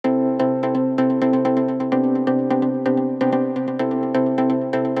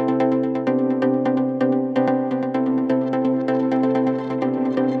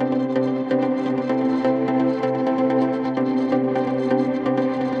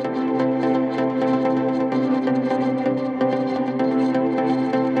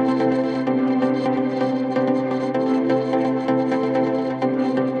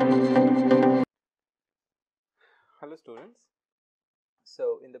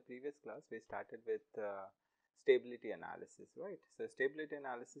the previous class we started with stability analysis, right? So stability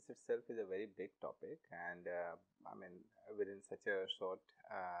analysis itself is a very big topic, and I mean, within such a short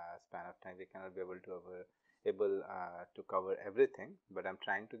span of time we cannot be able to cover everything, but I'm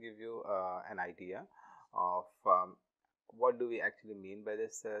trying to give you an idea of what do we actually mean by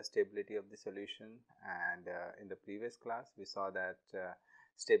this stability of the solution. And in the previous class we saw that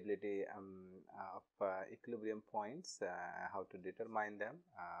stability of equilibrium points, how to determine them.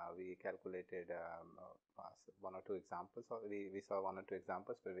 We calculated one or two examples, or we saw one or two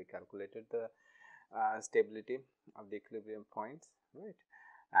examples where we calculated the stability of the equilibrium points, right?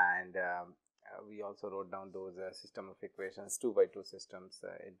 And we also wrote down those system of equations, 2 by 2 systems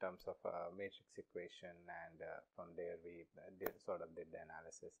in terms of matrix equation, and from there we did the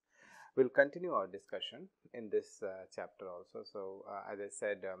analysis. We'll continue our discussion in this chapter also. So as I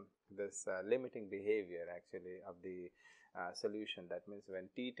said, this limiting behavior actually of the solution, that means when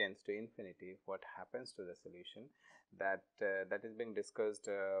t tends to infinity, what happens to the solution, that is being discussed,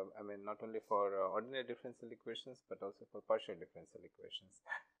 I mean, not only for ordinary differential equations but also for partial differential equations.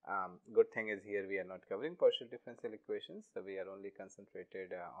 Good thing is here we are not covering partial differential equations, so we are only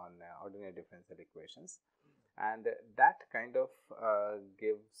concentrated on ordinary differential equations, and that kind of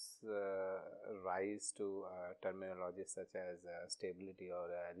gives rise to terminologies such as stability or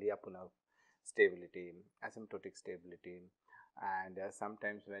Lyapunov stability, asymptotic stability, and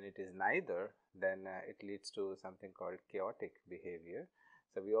sometimes when it is neither, then it leads to something called chaotic behavior.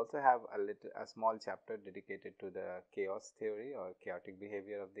 So we also have a small chapter dedicated to the chaos theory or chaotic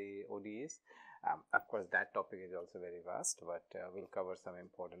behavior of the ODEs. Of course, that topic is also very vast, but we'll cover some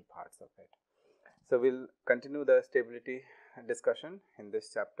important parts of it. So we'll continue the stability discussion in this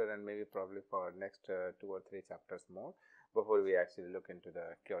chapter, and maybe probably for next 2 or 3 chapters more before we actually look into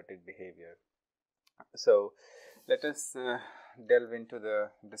the chaotic behavior. So let us delve into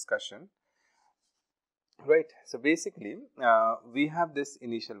the discussion. Right. So basically, we have this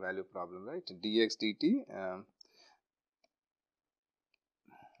initial value problem, right? Dx dt,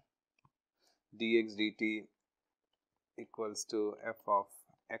 dx dt equals to f of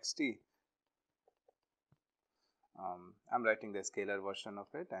xt. I'm writing the scalar version of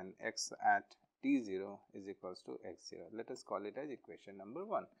it, and x at t0 is equals to x0. Let us call it as equation number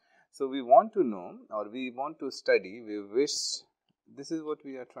 1. So we want to know, or we want to study, this is what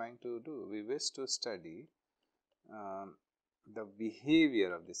we are trying to do. We wish to study the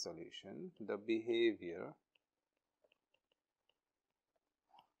behavior of the solution, the behavior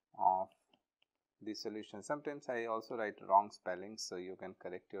of the solution. Sometimes I also write wrong spellings, so you can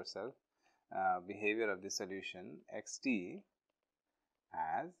correct yourself. Behavior of the solution xt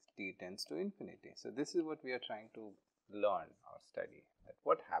as t tends to infinity. So this is what we are trying to learn or study, that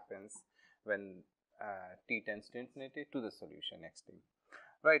what happens when t tends to infinity to the solution xt,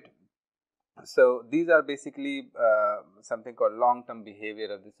 right? So these are basically something called long-term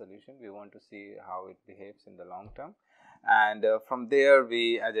behavior of the solution. We want to see how it behaves in the long term, and from there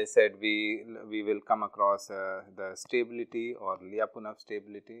we, as I said, we will come across the stability or Lyapunov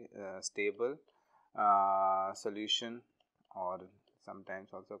stability, stable solution, or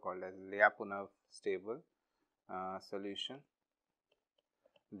sometimes also called as Lyapunov stable solution.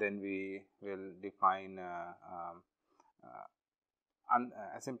 Then we will define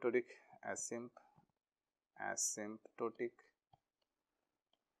asymptotic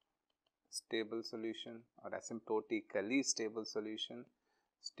stable solution, or asymptotically stable solution,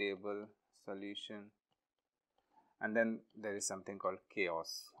 and then there is something called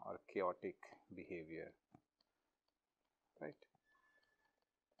chaos or chaotic behavior, right?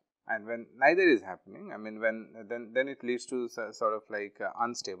 And when neither is happening, I mean, when then it leads to sort of like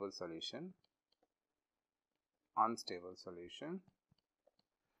unstable solution,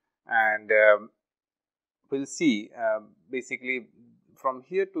 and we'll see basically from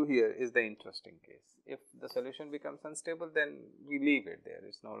here to here is the interesting case. If the solution becomes unstable, then we leave it there.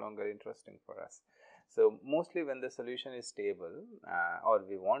 It's no longer interesting for us. So mostly when the solution is stable, or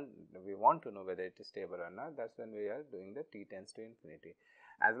we want to know whether it is stable or not, that's when we are doing the t tends to infinity.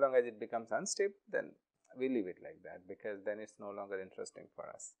 As long as it becomes unstable, then we leave it like that, because then it's no longer interesting for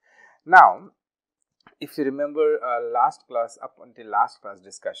us. Now, if you remember last class, up until last class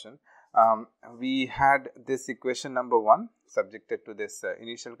discussion, we had this equation number 1 subjected to this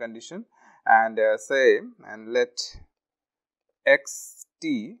initial condition, and let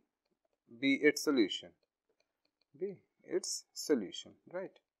xt be its solution,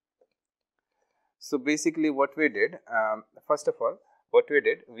 right? So basically what we did, first of all,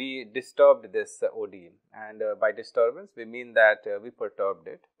 we disturbed this ODE, and by disturbance we mean that we perturbed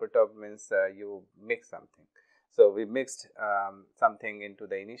it. Perturb means you mix something. So, we mixed something into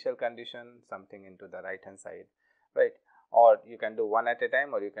the initial condition, something into the right hand side, right, or you can do one at a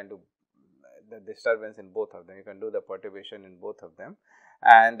time, or you can do the disturbance in both of them, you can do the perturbation in both of them.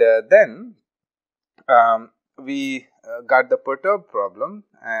 And then we got the perturbed problem.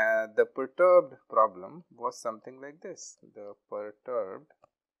 The perturbed problem was something like this. The perturbed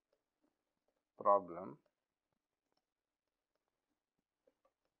problem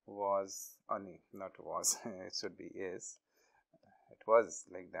was, not was, it should be is, it was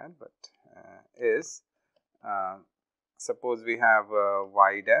like that, but is, suppose we have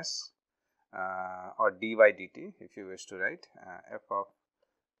y dash or dy dt, if you wish to write f of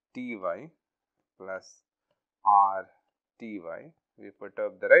ty plus r ty, we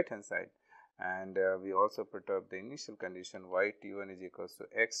perturb the right hand side, and we also perturb the initial condition y t1 is equals to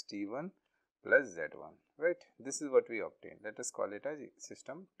x t1 plus z1, right. This is what we obtained. Let us call it as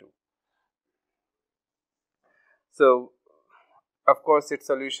system 2. So, of course, its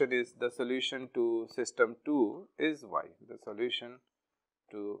solution is, the solution to system 2 is y. The solution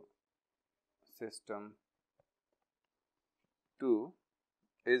to system 2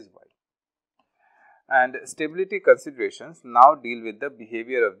 is y. And stability considerations now deal with the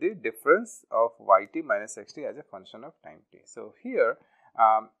behavior of the difference of yt minus xt as a function of time t. So, here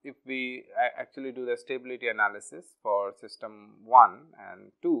if we actually do the stability analysis for system 1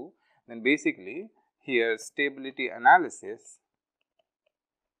 and 2, then basically here stability analysis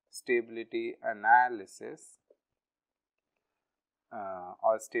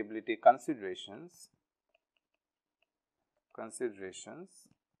or stability considerations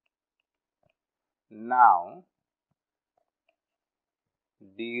now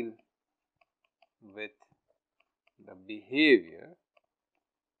deal with the behavior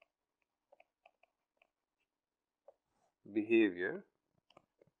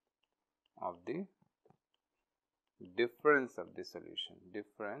of the difference of the solution,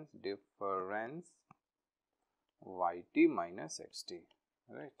 difference yt minus xt,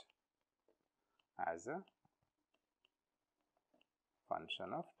 right, as a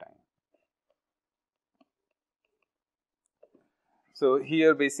function of time. So,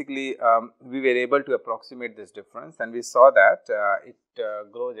 here basically we were able to approximate this difference, and we saw that it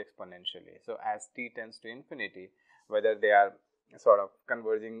grows exponentially. So, as t tends to infinity, whether they are sort of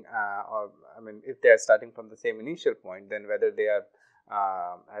converging or if they are starting from the same initial point, then whether they are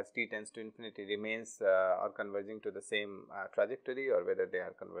as t tends to infinity remains or converging to the same trajectory, or whether they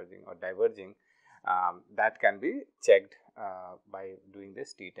are converging or diverging, that can be checked by doing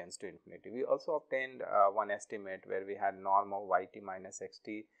this t tends to infinity. We also obtained one estimate where we had norm of yt minus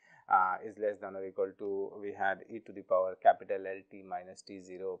xt is less than or equal to, we had e to the power capital L t minus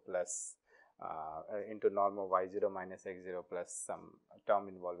t0 plus into norm of y0 minus x0 plus some term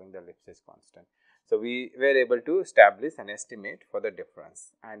involving the Lipschitz constant. So, we were able to establish an estimate for the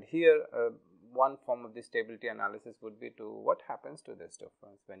difference, and here one form of the stability analysis would be to what happens to this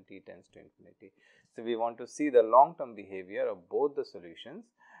difference when t tends to infinity. So, we want to see the long term behavior of both the solutions.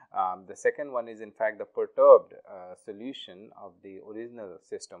 The second one is in fact the perturbed solution of the original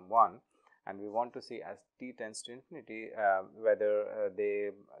system 1, and we want to see as t tends to infinity whether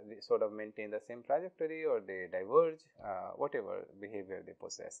they sort of maintain the same trajectory or they diverge, whatever behavior they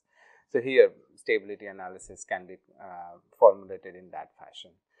possess. So, here stability analysis can be formulated in that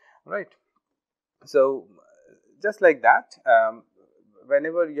fashion, right. So, just like that,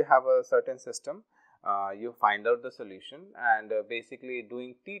 whenever you have a certain system, you find out the solution, and basically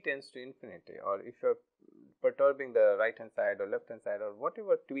doing t tends to infinity, or if you are perturbing the right hand side or left hand side or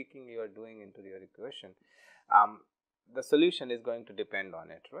whatever tweaking you are doing into your equation, the solution is going to depend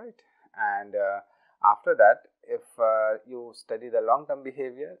on it, right. And after that, if you study the long term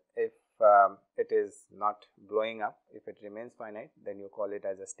behavior, if it is not blowing up, if it remains finite, then you call it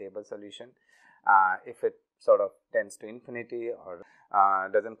as a stable solution. If it sort of tends to infinity or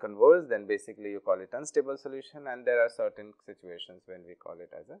doesn't converge, then basically you call it unstable solution, and there are certain situations when we call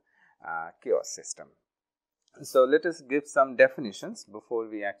it as a chaos system. So, let us give some definitions before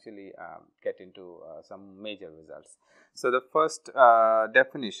we actually get into some major results. So, the first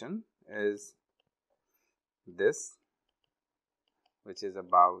definition is this, which is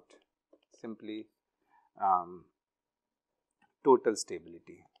about simply total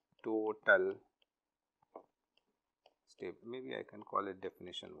stability, maybe I can call it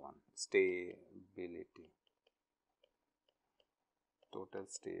definition 1, stability, total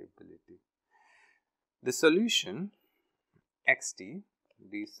stability. The solution xt,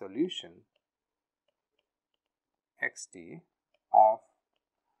 of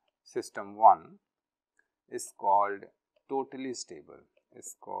system 1 is called totally stable,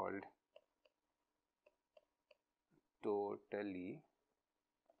 totally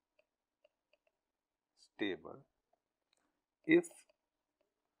stable if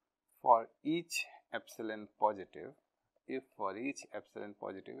for each epsilon positive,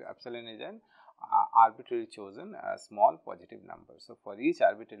 epsilon is an arbitrarily chosen small positive number. So, for each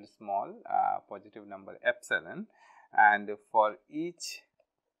arbitrarily small positive number epsilon, and for each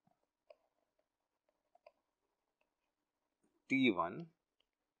T1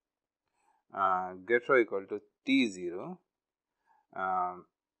 greater or equal to T0,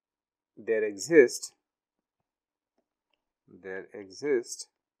 there exists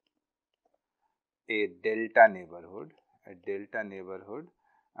a delta neighborhood,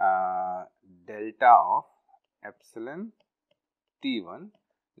 delta of epsilon T1,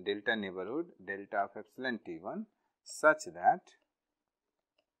 delta neighborhood delta of epsilon T1, such that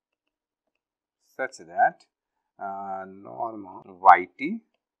norm of YT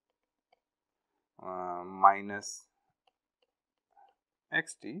minus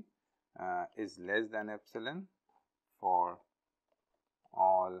XT is less than epsilon for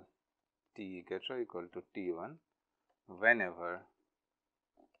all T greater or equal to T1 whenever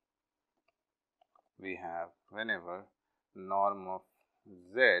norm of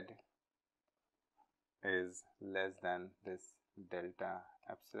Z is less than this delta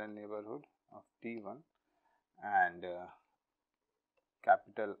epsilon neighborhood of T1 and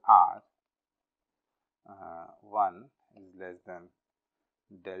capital R 1 is less than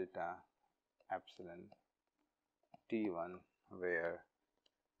delta epsilon T1, where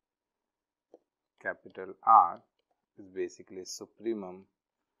capital R is basically supremum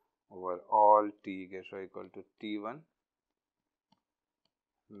over all T greater or equal to T1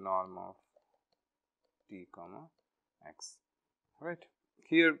 norm of T comma X, right.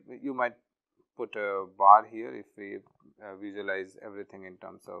 Here you might put a bar here if we visualize everything in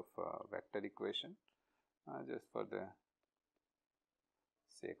terms of vector equation, just for the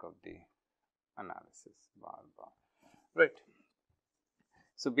sake of the analysis, bar, right.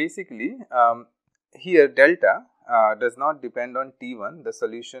 So, basically here delta does not depend on T1, the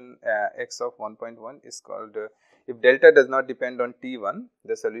solution x of 1.1 is called, if delta does not depend on T1,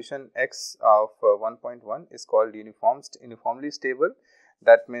 the solution x of 1.1 is called uniformly stable.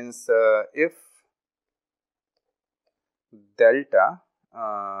 That means if delta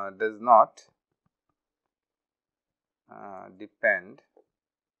does not depend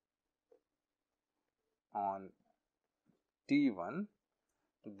on T1,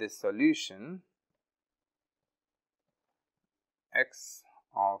 the solution x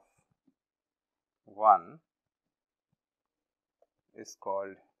of 1 is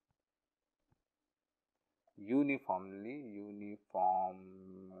called uniformly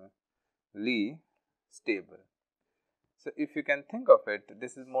stable. So, if you can think of it,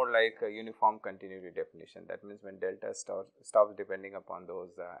 this is more like a uniform continuity definition. That means, when delta stops depending upon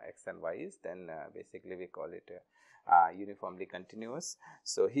those x and y's, then basically we call it uniformly continuous.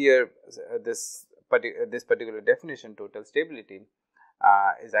 So, here this particular definition, total stability,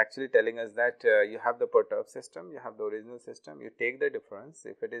 is actually telling us that you have the perturbed system, you have the original system, you take the difference.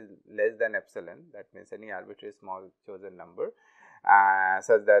 If it is less than epsilon, that means any arbitrary small chosen number,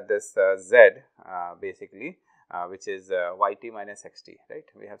 such that this z basically which is yt minus xt, right.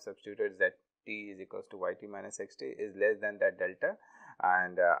 We have substituted that t is equals to yt minus xt is less than that delta,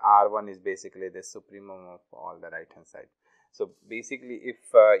 and R1 is basically the supremum of all the right hand side. So, basically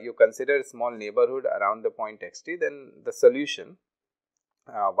if you consider a small neighborhood around the point xt, then the solution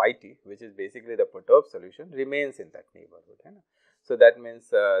yt, which is basically the perturbed solution, remains in that neighborhood. So, that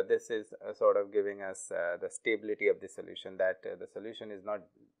means this is sort of giving us the stability of the solution, that the solution is not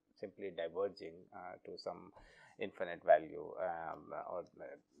simply diverging to some infinite value or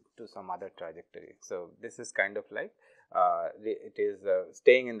to some other trajectory. So, this is kind of like it is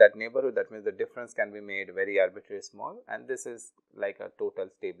staying in that neighborhood. That means the difference can be made very arbitrarily small, and this is like a total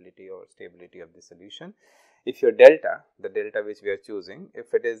stability or stability of the solution. If your delta, the delta which we are choosing,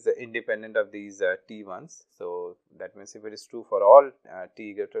 if it is independent of these T1s, so that means if it is true for all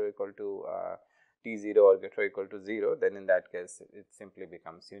T greater or equal to T0 or greater or equal to 0, then in that case it simply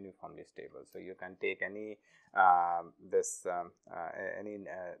becomes uniformly stable. So, you can take any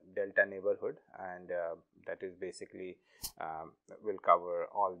delta neighborhood, and that is basically will cover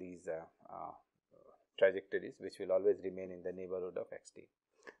all these trajectories, which will always remain in the neighborhood of xt.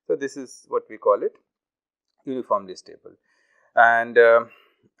 So, this is what we call it uniformly stable, and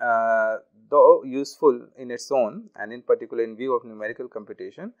though useful in its own, and in particular in view of numerical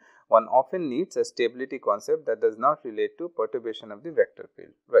computation, one often needs a stability concept that does not relate to perturbation of the vector field,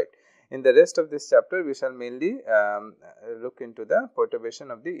 right. In the rest of this chapter, we shall mainly look into the perturbation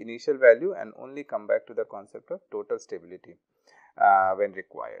of the initial value and only come back to the concept of total stability when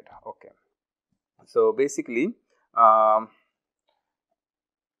required. Okay. So, basically,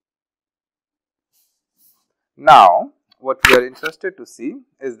 now what we are interested to see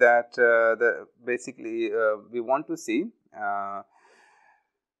is that we want to see the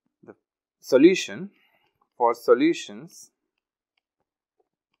solution for solutions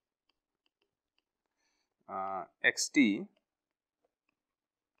xt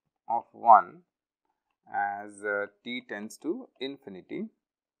of 1 as t tends to infinity.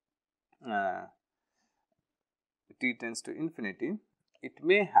 T tends to infinity, it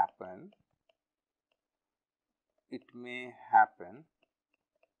may happen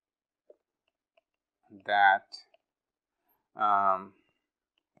that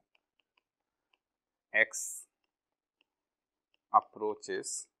x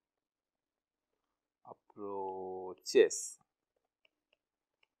approaches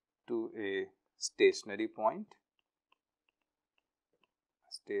to a stationary point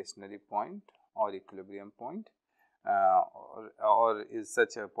or equilibrium point, or is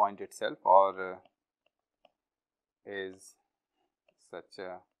such a point itself, or is such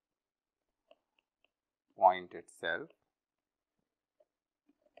a point itself.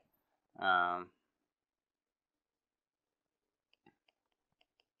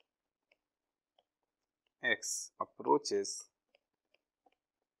 X approaches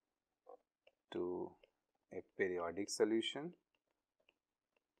to a periodic solution.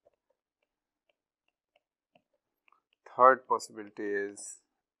 Third possibility is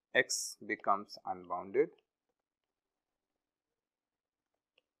x becomes unbounded.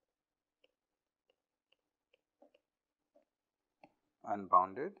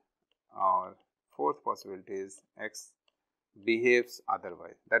 Or fourth possibility is x behaves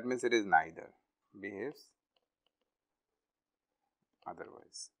otherwise. That means it is neither, behaves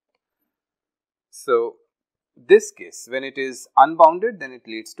otherwise. So, this case, when it is unbounded, then it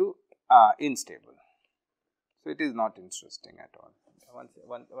leads to unstable. So, it is not interesting at all.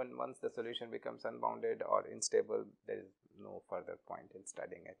 Once the solution becomes unbounded or unstable, there is no further point in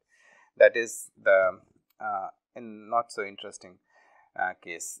studying it. That is the not so interesting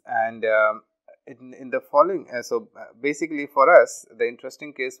case. And in the following, basically for us, the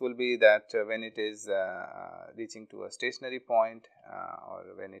interesting case will be that when it is reaching to a stationary point, or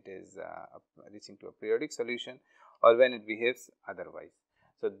when it is reaching to a periodic solution, or when it behaves otherwise.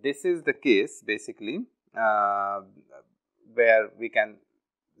 So, this is the case basically where we can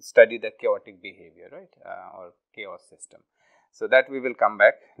study the chaotic behavior, right, or chaos system. So, that we will come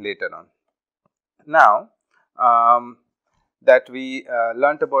back later on. Now, that we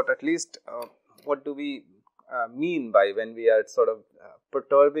learnt about at least what do we mean by when we are sort of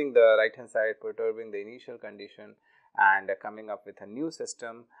perturbing the right hand side, perturbing the initial condition and coming up with a new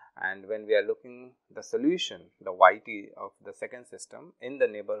system, and when we are looking the solution, the yt of the second system in the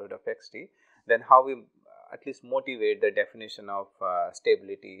neighborhood of xt, then how we at least motivate the definition of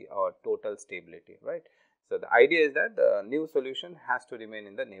stability or total stability, right. So, the idea is that the new solution has to remain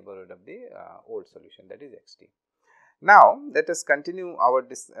in the neighborhood of the old solution, that is xt. Now, let us continue our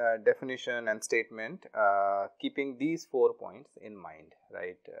definition and statement keeping these 4 points in mind,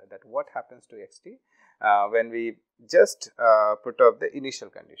 right, that what happens to xt when we just perturb the initial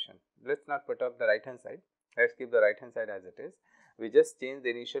condition. Let us not perturb the right hand side, let us keep the right hand side as it is. We just change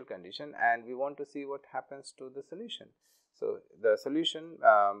the initial condition and we want to see what happens to the solution. So, the solution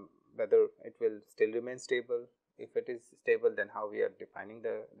whether it will still remain stable. If it is stable, then how we are defining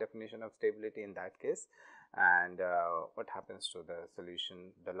the definition of stability in that case, and what happens to the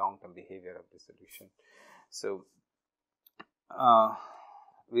solution, the long term behavior of the solution. So,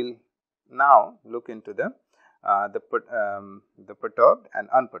 we will now look into the perturbed and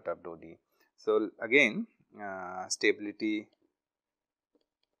unperturbed ODE. So, again stability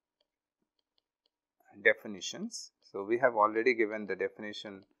definitions. So, we have already given the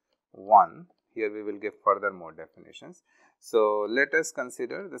definition 1, here we will give further more definitions. So, let us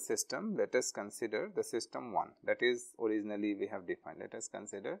consider the system, 1 that is originally we have defined. Let us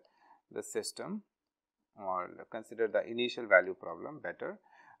consider the system or consider the initial value problem better,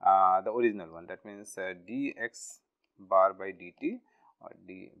 the original one, that means dx bar by dt, or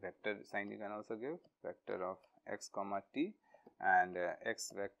d vector sign you can also give, vector of x comma t and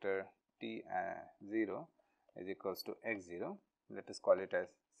x vector t 0 is equals to x 0. Let us call it as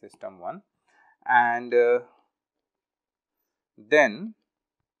system 1, and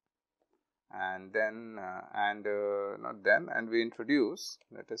we introduce,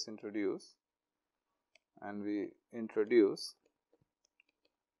 let us introduce, and we introduce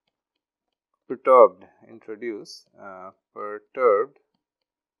introduce perturbed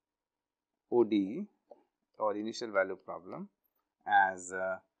ODE or initial value problem as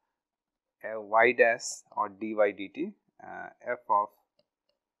a y dash or dy dt f of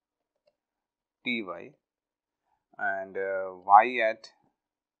ty and y at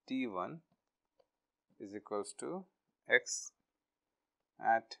t1 is equals to x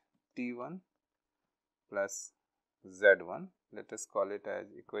at t1 plus z1. Let us call it as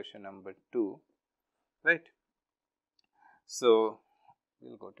equation number 2, right. So, we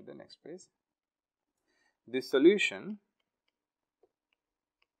will go to the next page. The solution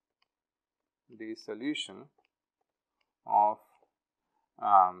of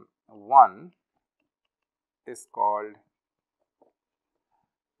 1 is called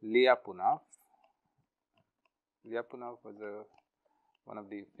Lyapunov. Lyapunov was one of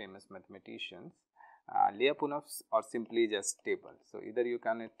the famous mathematicians. Lyapunov's or simply just stable. So, either you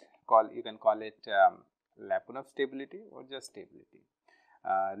can call it Lyapunov stability or just stability.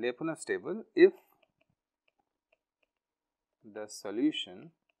 Lyapunov stable if the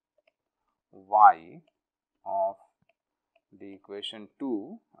solution y of the equation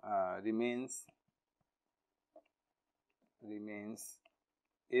 2 remains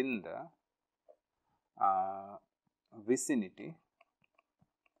in the vicinity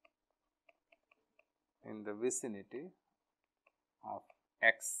of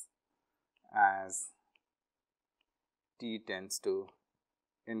x as t tends to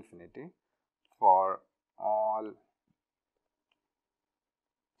infinity for all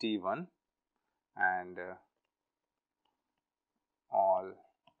t1 and all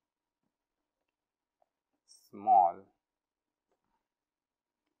small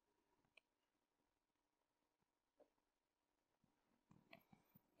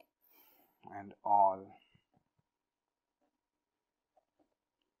and all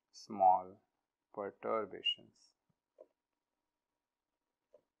small perturbations.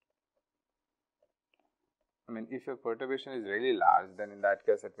 I mean, if your perturbation is really large, then in that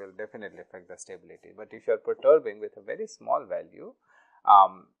case it will definitely affect the stability. But if you are perturbing with a very small value,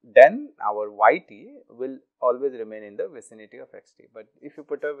 then our yt will always remain in the vicinity of xt. But if you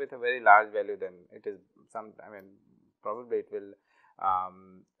perturb with a very large value, then it is probably it will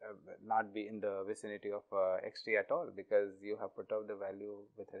not be in the vicinity of xt at all, because you have perturbed the value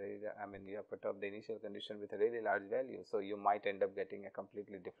with a really, you have perturbed the initial condition with a really large value. So, you might end up getting a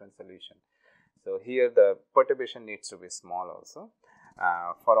completely different solution. So, here the perturbation needs to be small also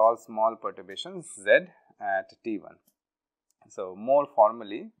for all small perturbations z at t1. So, more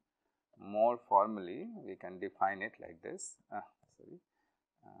formally we can define it like this.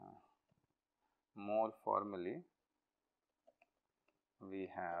 More formally we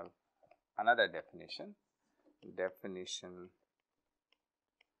have another definition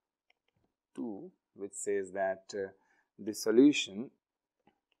 2, which says that the solution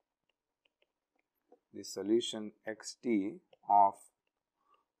xt of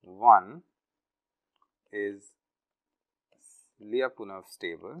 1 is Lyapunov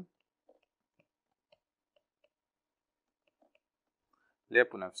stable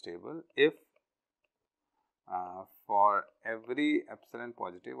if for every epsilon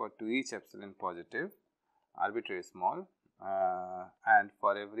positive or to each epsilon positive arbitrary small and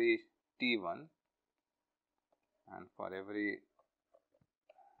for every t1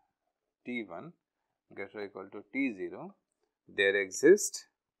 greater or equal to t0, there exists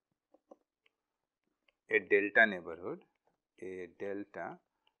a delta neighborhood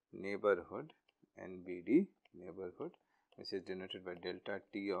NBD neighborhood, which is denoted by delta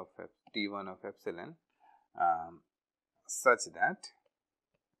t of t1 of epsilon, such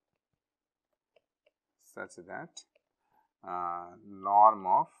that norm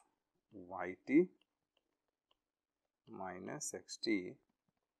of yt minus xt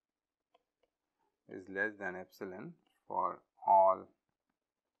is less than epsilon for all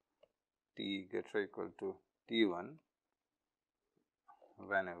t greater or equal to t1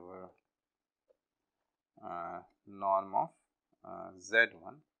 whenever norm of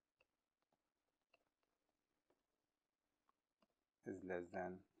z1 is less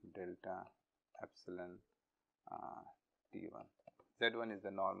than delta epsilon t1. Z1 is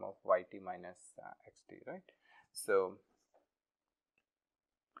the norm of yt minus xt, right. So,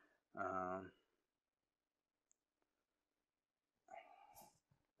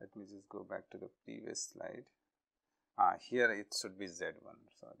 let me just go back to the previous slide. Here it should be z1,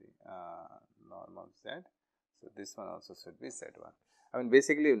 norm of z. So, this one also should be z1. I mean,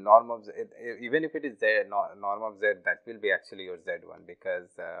 basically norm of z, even if it is z, norm of z, that will be actually your z1,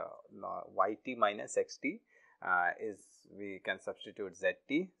 because yt minus xt is we can substitute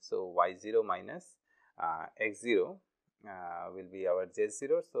zt. So, y0 minus x0 will be our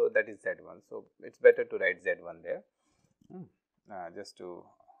z0. So, that is z1. So, it is better to write z1 there. Just to,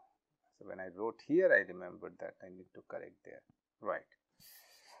 so when I wrote here, I remembered that I need to correct there, right.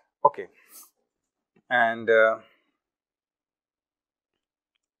 Okay. And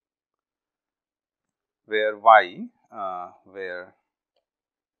where y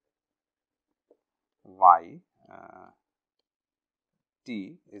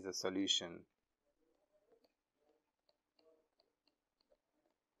t is a solution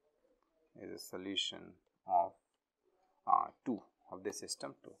of 2 of the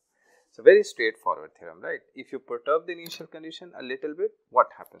system 2. So, very straightforward theorem, right. If you perturb the initial condition a little bit, what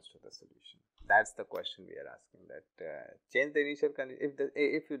happens to the solution? That is the question we are asking, that change the initial condition.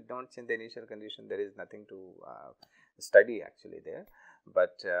 If you do not change the initial condition, there is nothing to study actually there.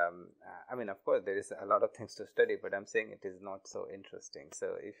 But I mean, of course, there is a lot of things to study, but I am saying it is not so interesting.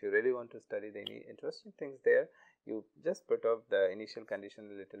 So, if you really want to study the interesting things there, you just perturb the initial condition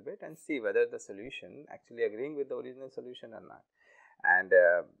a little bit and see whether the solution actually agreeing with the original solution or not. And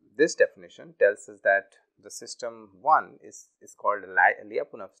this definition tells us that the system 1 is called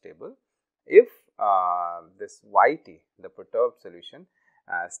Lyapunov stable if this yt, the perturbed solution,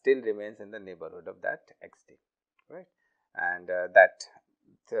 still remains in the neighborhood of that xt, right. And that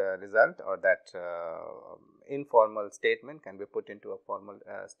result or that informal statement can be put into a formal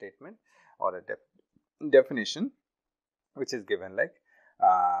statement or a definition, which is given like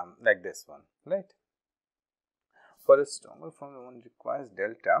this one, right. For a stronger form, one requires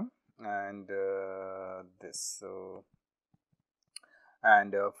delta and this. So,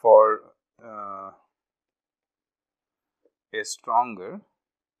 and for a stronger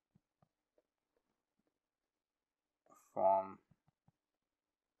form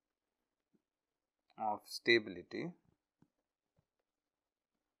of stability,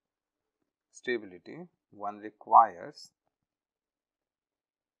 one requires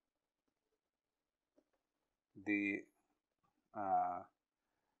the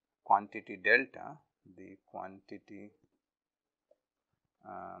quantity delta,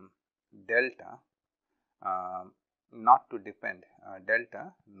 not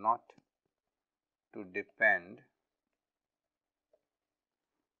to depend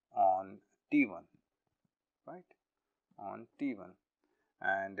on T1, right, on T1,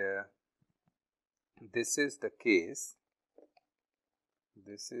 and this is the case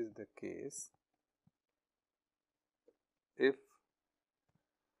if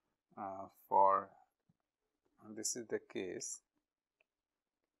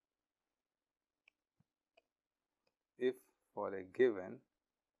for a given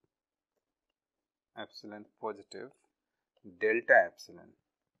epsilon positive, delta epsilon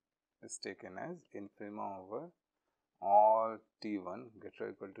is taken as infima over all T1 greater or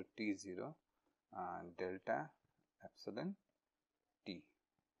equal to T0 and delta epsilon T1,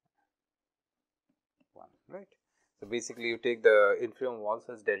 right. So, basically you take the infimum walls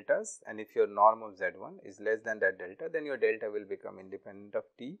as deltas, and if your norm of Z1 is less than that delta, then your delta will become independent of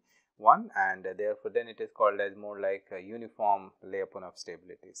T1, and therefore, then it is called as more like a uniform Lyapunov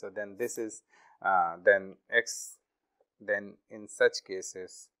stability. So, then this is then X, then in such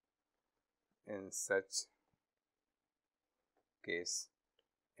case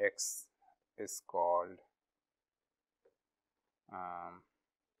X is called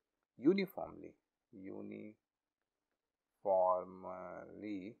uniformly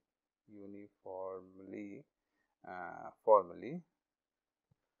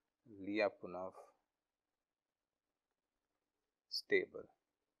Lyapunov stable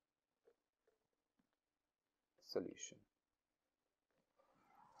solution,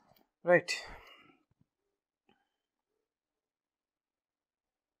 right.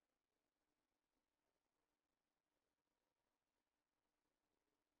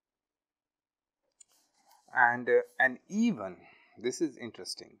 And even, this is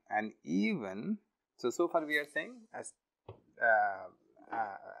interesting, and even, so far we are saying as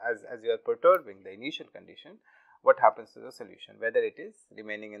you are perturbing the initial condition, what happens to the solution, whether it is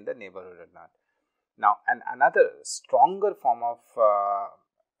remaining in the neighborhood or not. Now, another stronger form of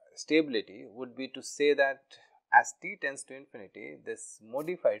stability would be to say that as t tends to infinity, this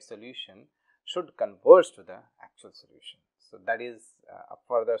modified solution should converge to the actual solution. So, that is a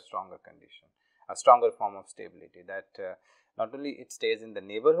further stronger condition, a stronger form of stability, that not only it stays in the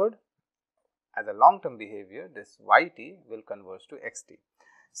neighborhood, as a long term behavior, this yt will converge to xt.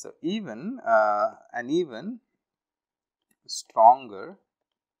 So, even an even stronger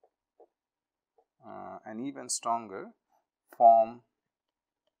form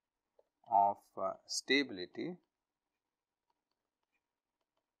of stability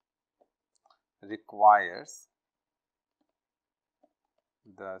requires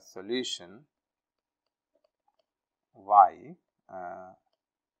the solution y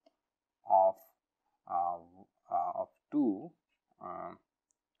of 2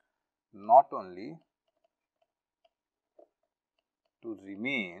 not only to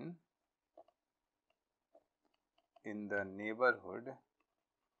remain in the neighborhood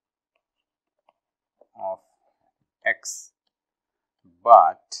of x,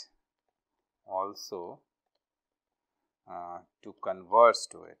 but also to converge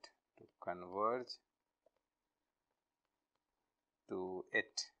to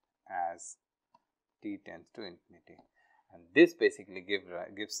it, as t tends to infinity. And this basically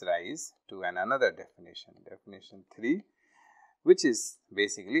gives rise to another definition, definition 3, which is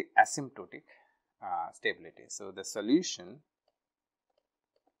basically asymptotic stability. So, the solution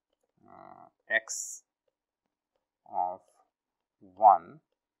x of 1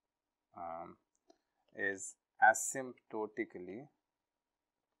 is asymptotically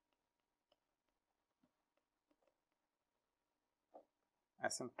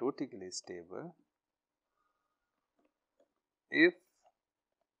stable if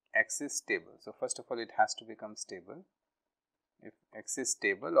x is stable. So, first of all, it has to become stable if x is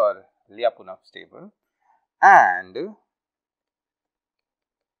stable or Lyapunov stable, and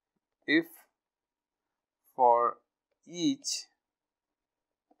if for each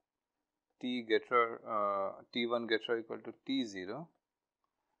t1 greater or equal to t0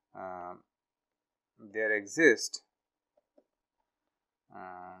 there exists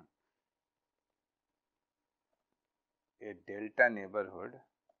a delta neighborhood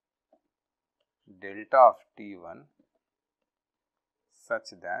delta of t1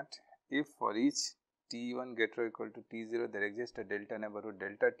 such that if for each t1 greater or equal to t0 there exists a delta neighborhood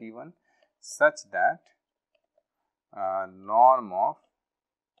delta t1 such that norm of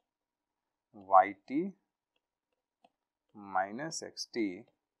yt minus xt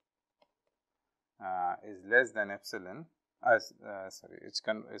is less than epsilon, it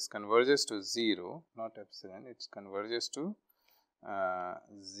converges to 0, not epsilon, it converges to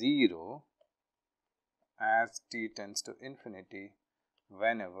 0 as t tends to infinity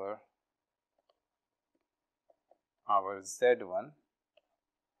whenever our z1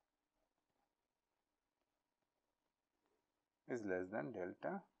 is less than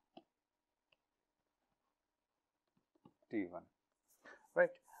delta t1,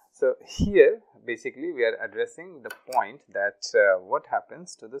 right. So, here basically we are addressing the point that what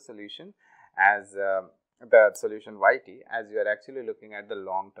happens to the solution as the solution yt as you are actually looking at the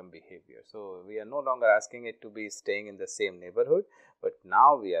long term behavior. So, we are no longer asking it to be staying in the same neighborhood, but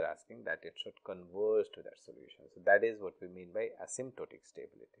now we are asking that it should converge to that solution. So, that is what we mean by asymptotic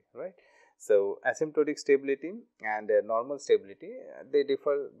stability, right. So, asymptotic stability and normal stability they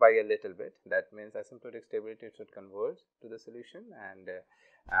differ by a little bit. That means asymptotic stability should converge to the solution, and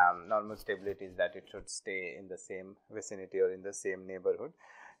normal stability is that it should stay in the same vicinity or in the same neighborhood.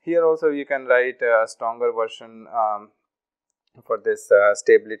 Here also you can write a stronger version for this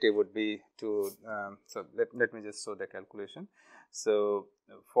stability would be to, so let me just show the calculation. So,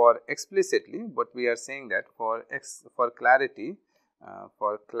 for explicitly what we are saying that for clarity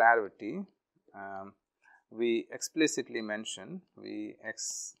we explicitly mention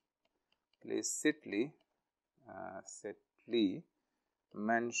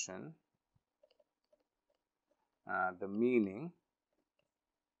mention the meaning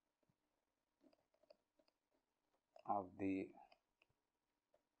of the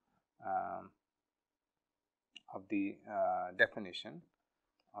definition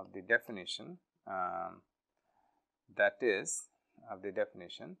that is of the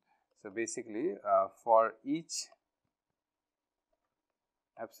definition. So, basically for each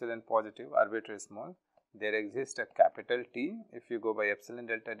epsilon positive arbitrary small there exists a capital T. If you go by epsilon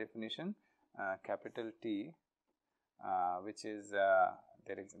delta definition, capital T which is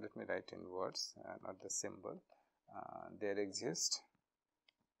let me write in words not the symbol, there exists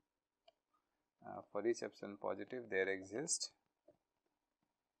for each epsilon positive there exists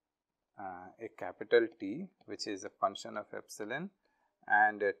a capital T which is a function of epsilon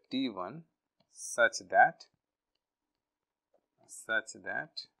and a T1 such that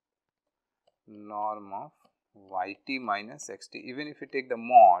norm of yt minus xt, even if you take the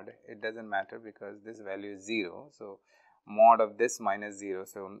mod it does not matter because this value is 0. So, mod of this minus 0,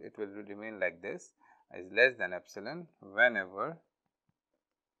 so it will remain like this, is less than epsilon whenever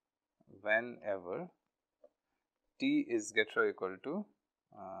t is greater or equal to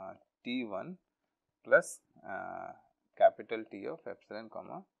t1 plus capital T of epsilon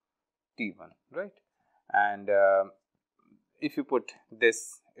comma T1, right? And if you put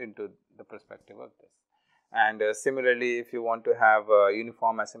this into the perspective of this, and similarly, if you want to have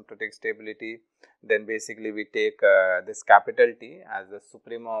uniform asymptotic stability, then basically we take this capital T as the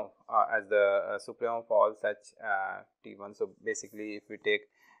supremum of supremum of all such T1. So basically, if we take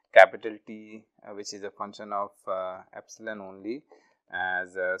capital T, which is a function of epsilon only,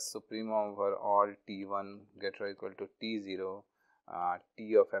 as supremum over all T1 greater or equal to T0,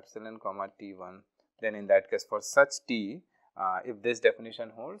 T of epsilon comma T1, then in that case, for such T, if this definition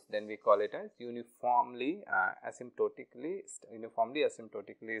holds, then we call it as uniformly asymptotically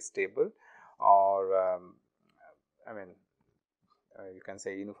stable, or I mean, you can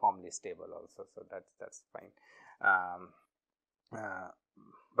say uniformly stable also. So that's fine.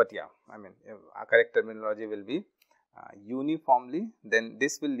 But yeah, I mean, our correct terminology will be uniformly. Then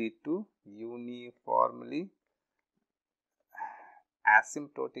this will lead to uniformly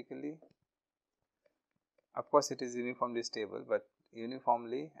asymptotically. Of course, it is uniformly stable, but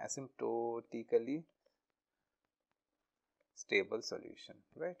uniformly asymptotically stable solution,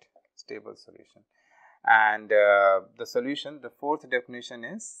 right? Stable solution. And the solution, the fourth definition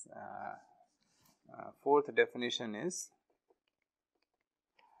is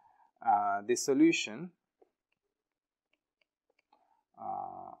the solution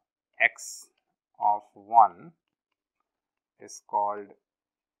x of 1 is called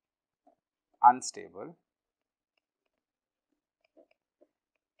unstable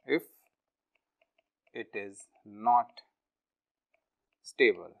if it is not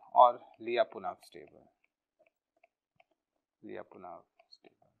stable, or Lyapunov stable.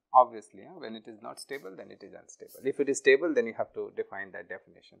 Obviously, when it is not stable, then it is unstable. If it is stable, then you have to define that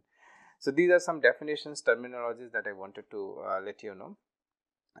definition. So these are some definitions, terminologies that I wanted to let you know.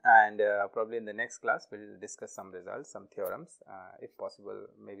 And probably in the next class, we will discuss some results, some theorems, if possible,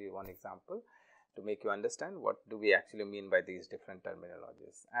 maybe one example, to make you understand what do we actually mean by these different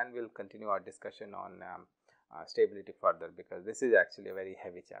terminologies. And we will continue our discussion on stability further, because this is actually a very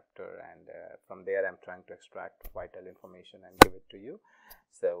heavy chapter, and from there I am trying to extract vital information and give it to you.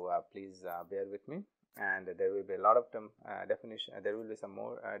 So please bear with me, and there will be a lot of definition. There will be some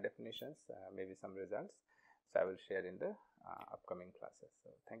more definitions, maybe some results. So I will share in the upcoming classes. So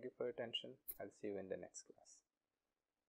thank you for your attention. I'll see you in the next class.